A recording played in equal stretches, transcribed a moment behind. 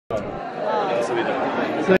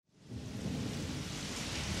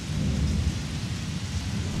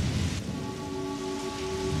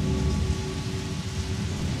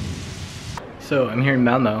So I'm here in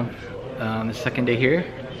Malmo, the second day here,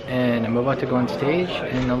 and I'm about to go on stage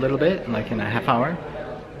in a little bit, like in a half hour.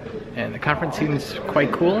 And the conference seems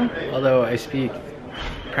quite cool, although I speak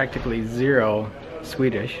practically zero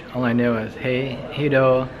Swedish. All I know is hey,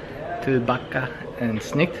 hejdå, tillbaka, and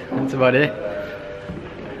snikt. That's about it.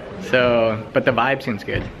 So, but the vibe seems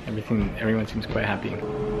good. Everyone seems quite happy.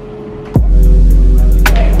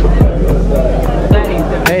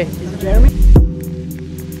 Hey. Is it Jeremy?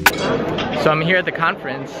 So I'm here at the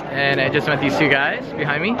conference, and I just met these two guys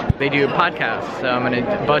behind me. They do a podcast, so I'm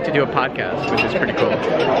about to do a podcast, which is pretty cool.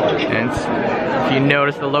 And if you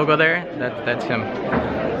notice the logo there, that's him.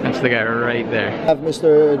 That's the guy right there. I have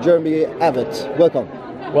Mr. Jeremy Abbott. Welcome.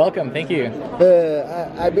 Welcome, thank you.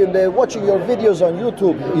 I've been watching your videos on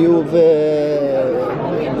YouTube. You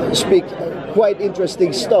speak quite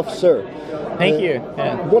interesting stuff, sir. Thank you.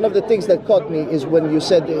 Yeah. One of the things that caught me is when you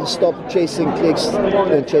said stop chasing clicks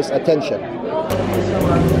and chase attention.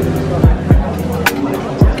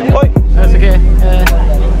 Oj! That's okay.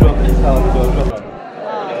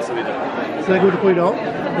 Så går du på idag?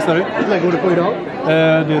 Vad sa du? Så går du på idag? Det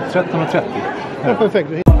är 13:30. Ja, perfekt.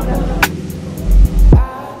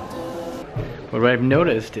 What I've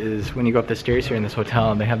noticed is when you go up the stairs here in this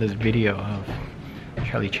hotel, they have this video of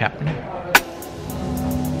Charlie Chaplin.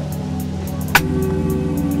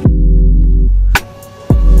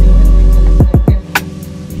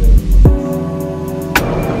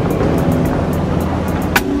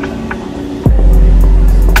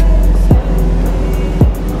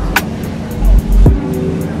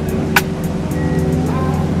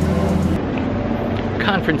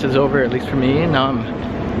 Conference is over, at least for me. Now I'm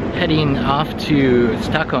heading off to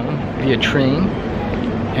Stockholm via train,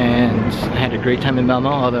 and I had a great time in Malmo,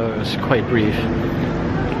 although it was quite brief.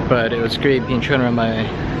 But it was great being shown around by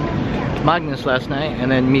Magnus last night,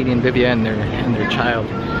 and then meeting Vivian and their child.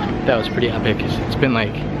 That was pretty epic. It's been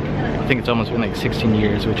like, I think it's almost been like 16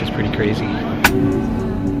 years, which is pretty crazy.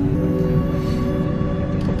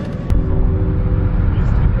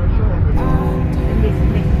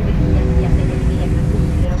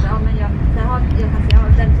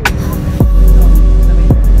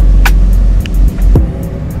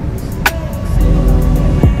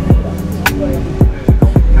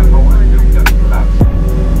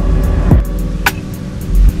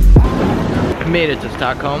 Made it to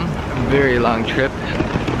Stockholm, very long trip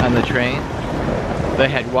on the train. They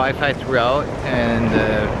had Wi-Fi throughout, and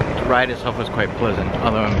the ride itself was quite pleasant,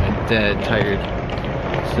 although I'm dead tired.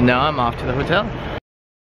 So now I'm off to the hotel.